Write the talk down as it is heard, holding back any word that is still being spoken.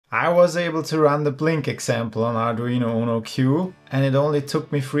I was able to run the blink example on Arduino Uno Q and it only took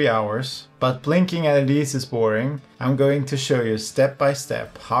me 3 hours. But blinking LEDs is boring. I'm going to show you step by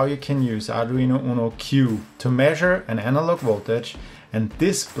step how you can use Arduino Uno Q to measure an analog voltage and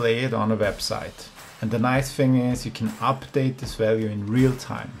display it on a website. And the nice thing is you can update this value in real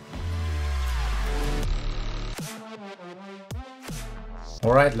time.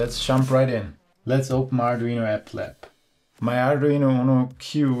 Alright, let's jump right in. Let's open Arduino App Lab. My Arduino Uno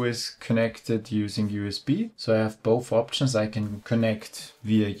Q is connected using USB, so I have both options. I can connect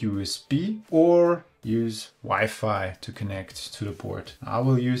via USB or use Wi-Fi to connect to the board. I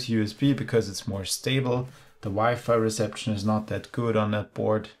will use USB because it's more stable. The Wi-Fi reception is not that good on that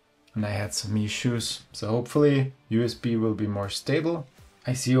board and I had some issues, so hopefully USB will be more stable.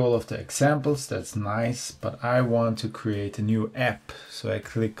 I see all of the examples, that's nice, but I want to create a new app. So I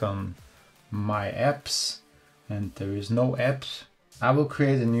click on My Apps. And there is no apps. I will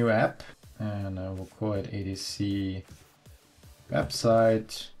create a new app and I will call it ADC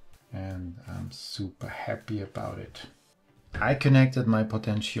website and I'm super happy about it. I connected my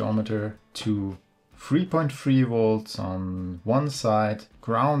potentiometer to 3.3 volts on one side,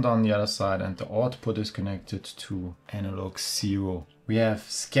 ground on the other side, and the output is connected to analog 0. We have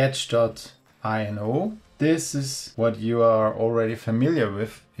sketch.ino. This is what you are already familiar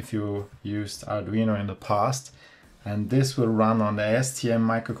with if you used Arduino in the past. And this will run on the STM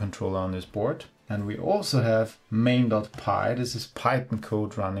microcontroller on this board. And we also have main.py. This is Python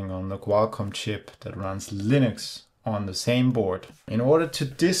code running on the Qualcomm chip that runs Linux on the same board. In order to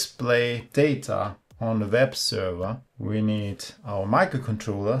display data on the web server, we need our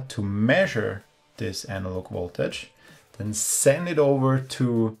microcontroller to measure this analog voltage, then send it over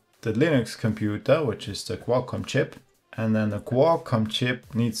to the Linux computer, which is the Qualcomm chip. And then the Qualcomm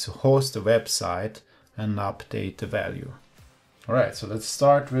chip needs to host a website and update the value. Alright, so let's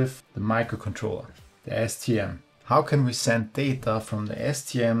start with the microcontroller, the STM. How can we send data from the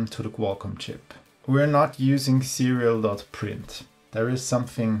STM to the Qualcomm chip? We're not using serial.print. There is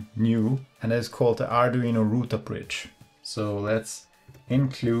something new and it's called the Arduino router bridge. So let's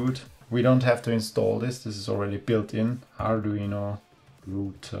include, we don't have to install this is already built in, Arduino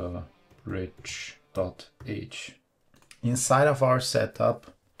router bridge.h. Inside of our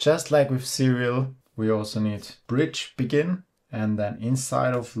setup, just like with serial, we also need bridge begin, and then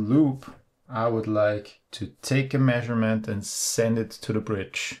inside of loop I would like to take a measurement and send it to the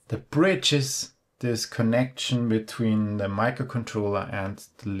bridge. The bridge is this connection between the microcontroller and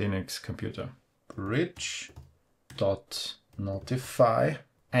the Linux computer. Bridge.notify,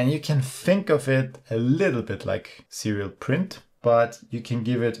 and you can think of it a little bit like serial print, but you can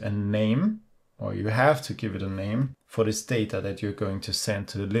give it a name, or you have to give it a name for this data that you're going to send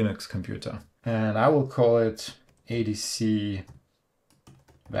to the Linux computer. And I will call it ADC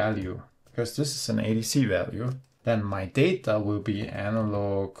value, because this is an ADC value. Then my data will be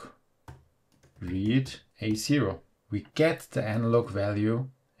analog read A0. We get the analog value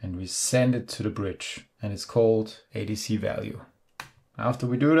and we send it to the bridge, and it's called ADC value. After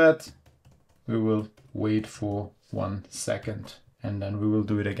we do that, we will wait for 1 second and then we will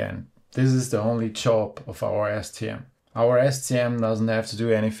do it again. This is the only job of our STM. Our STM doesn't have to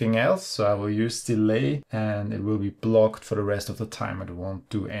do anything else, so I will use delay and it will be blocked for the rest of the time. It won't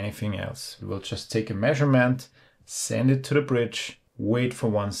do anything else. It will just take a measurement, send it to the bridge, wait for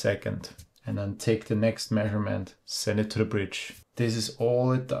 1 second, and then take the next measurement, send it to the bridge. This is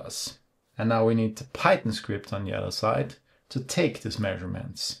all it does. And now we need the Python script on the other side to take these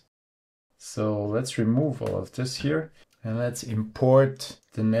measurements. So let's remove all of this here and let's import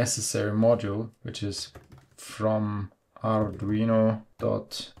the necessary module, which is from Arduino.app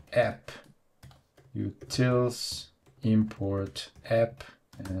utils import app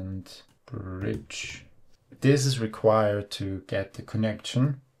and bridge. This is required to get the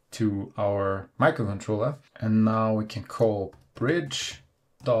connection to our microcontroller. And now we can call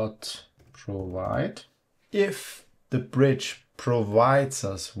bridge.provide. If the bridge provides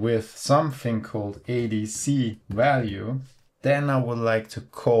us with something called ADC value, then I would like to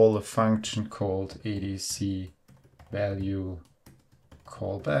call a function called ADC value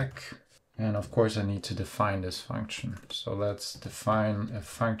callback. And of course I need to define this function. So let's define a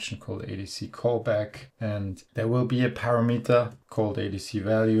function called ADC callback, and there will be a parameter called ADC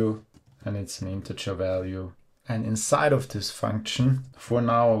value and it's an integer value. And inside of this function, for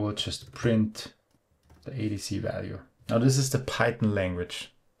now I will just print the ADC value. Now this is the Python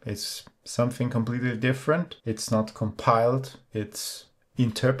language. It's something completely different. It's not compiled, it's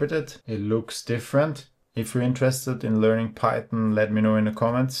interpreted. It looks different. If you're interested in learning Python, let me know in the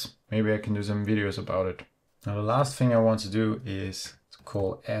comments. Maybe I can do some videos about it. Now the last thing I want to do is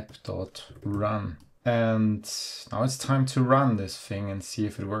call app.run. And now it's time to run this thing and see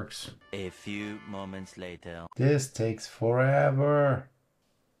if it works. A few moments later. This takes forever.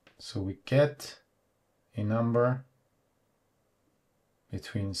 So we get a number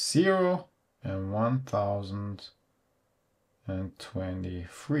between 0 and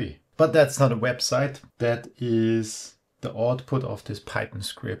 1023. But that's not a website. That is the output of this Python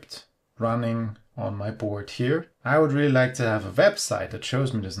script running on my board here. I would really like to have a website that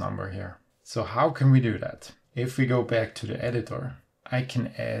shows me this number here. So how can we do that? If we go back to the editor, I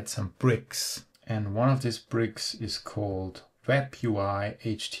can add some bricks. And one of these bricks is called Web UI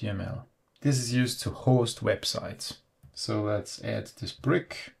HTML. This is used to host websites. So let's add this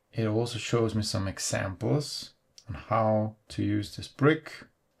brick. It also shows me some examples on how to use this brick.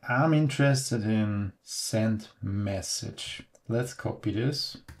 I'm interested in send message. Let's copy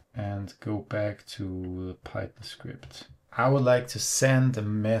this and go back to the Python script. I would like to send a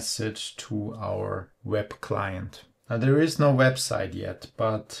message to our web client. Now there is no website yet,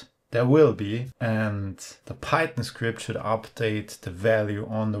 but there will be, and the Python script should update the value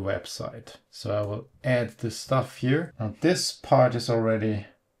on the website. So I will add this stuff here. Now this part is already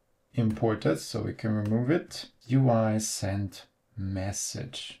imported, so we can remove it. UI send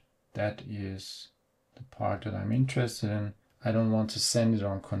message. That is the part that I'm interested in. I don't want to send it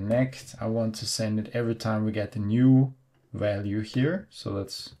on connect. I want to send it every time we get a new value here. So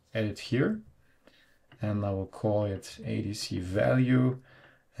let's add it here. And I will call it ADC value.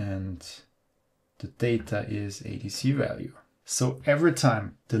 And the data is ADC value. So every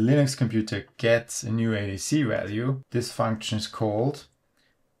time the Linux computer gets a new ADC value, this function is called.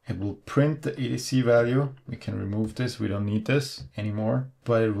 It will print the ADC value. We can remove this. We don't need this anymore.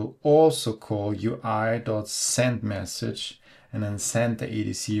 But it will also call UI.sendMessage and then send the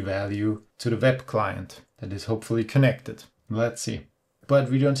ADC value to the web client that is hopefully connected. Let's see.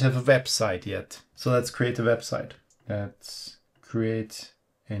 But we don't have a website yet. So let's create a website. Let's create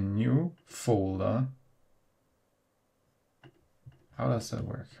a new folder. How does that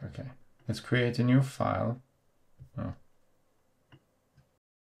work? Okay. Let's create a new file. Oh.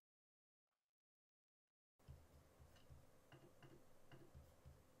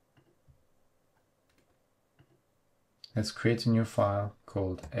 Let's create a new file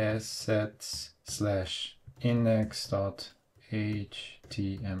called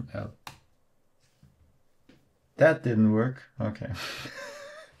assets/index.html. That didn't work. Okay.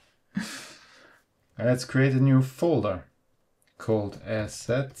 Let's create a new folder called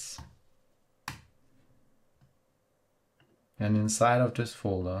assets. And inside of this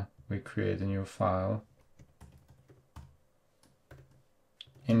folder, we create a new file,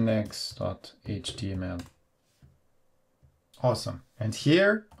 index.html. Awesome. And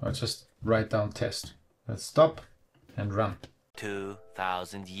here, I'll just write down test. Let's stop and run.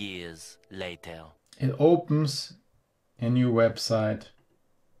 2,000 years later. It opens a new website.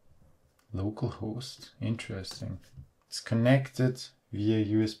 Localhost. Interesting. It's connected via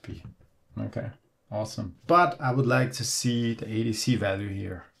USB. Okay. Awesome. But I would like to see the ADC value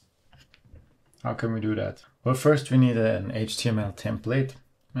here. How can we do that? Well, first we need an HTML template.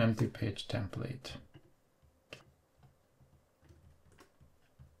 Empty page template.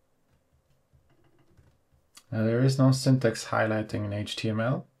 Now there is no syntax highlighting in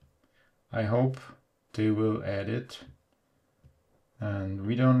HTML. I hope they will add it. And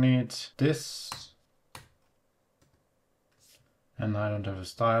we don't need this. And I don't have a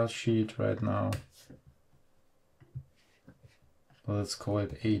style sheet right now. But let's call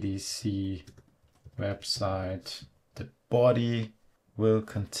it ADC website. The body will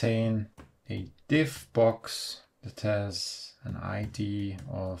contain a div box that has an ID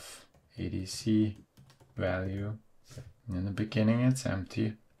of ADC value. In the beginning it's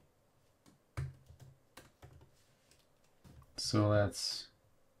empty. So let's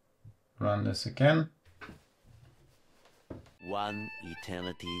run this again. One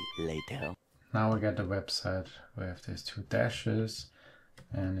eternity later. Now we get the website. We have these two dashes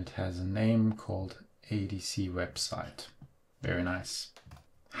and it has a name called ADC website. Very nice.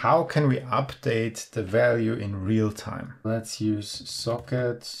 How can we update the value in real time? Let's use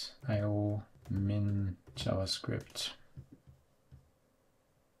socket io min JavaScript.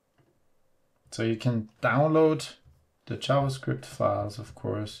 So you can download the JavaScript files, of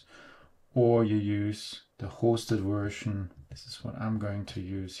course, or you use the hosted version. This is what I'm going to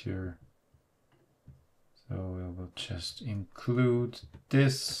use here. So we will just include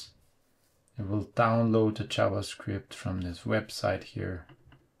this. It will download the JavaScript from this website here,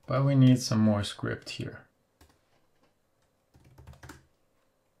 but we need some more script here.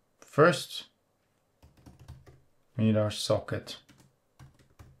 First, we need our socket.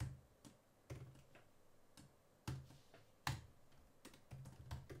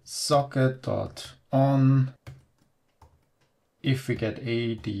 socket.on. If we get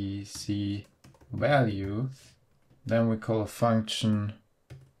ADC value, then we call a function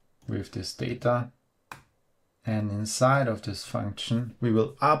with this data. And inside of this function, we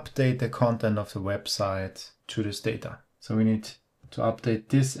will update the content of the website to this data. So we need to update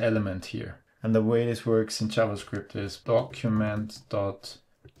this element here. And the way this works in JavaScript is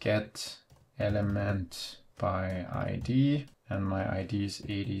document.get element by ID. And my ID is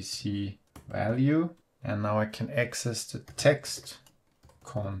ADC value. And now I can access the text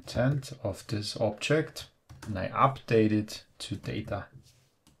content of this object. And I update it to data.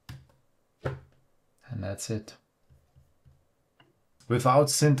 And that's it. Without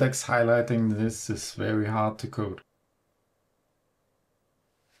syntax highlighting, this is very hard to code.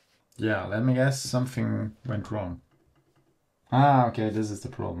 Yeah, let me guess, something went wrong. Okay, this is the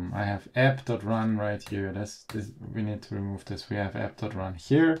problem. I have app.run right here. We need to remove this. We have app.run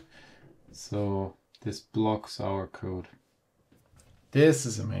here. So this blocks our code. This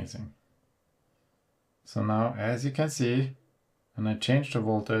is amazing. So now, as you can see, when I change the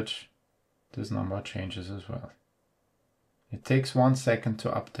voltage, this number changes as well. It takes 1 second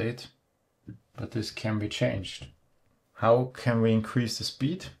to update, but this can be changed. How can we increase the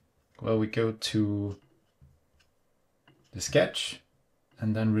speed? Well, we go to the sketch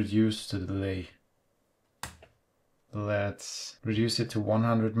and then reduce the delay. Let's reduce it to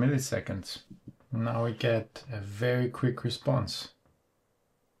 100 milliseconds. Now we get a very quick response.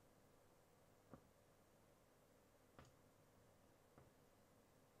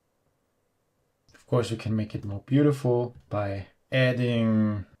 Of course, you can make it more beautiful by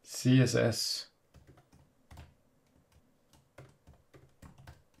adding CSS.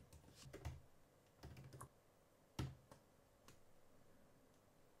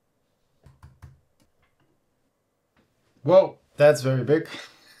 Whoa, that's very big.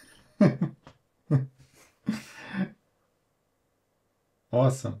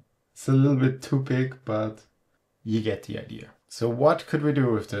 Awesome. It's a little bit too big, but you get the idea. So what could we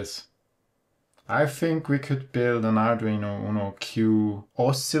do with this? I think we could build an Arduino Uno Q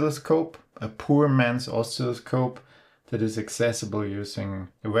oscilloscope, a poor man's oscilloscope that is accessible using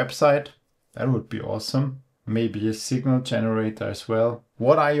a website. That would be awesome. Maybe a signal generator as well.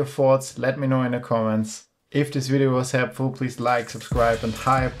 What are your thoughts? Let me know in the comments. If this video was helpful, please like, subscribe and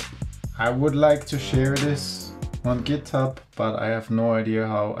hype. I would like to share this on GitHub, but I have no idea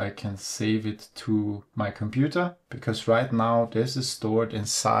how I can save it to my computer, because right now this is stored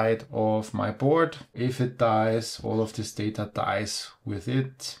inside of my board. If it dies, all of this data dies with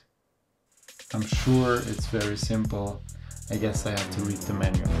it. I'm sure it's very simple. I guess I have to read the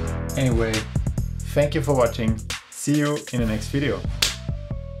manual. Anyway, thank you for watching. See you in the next video.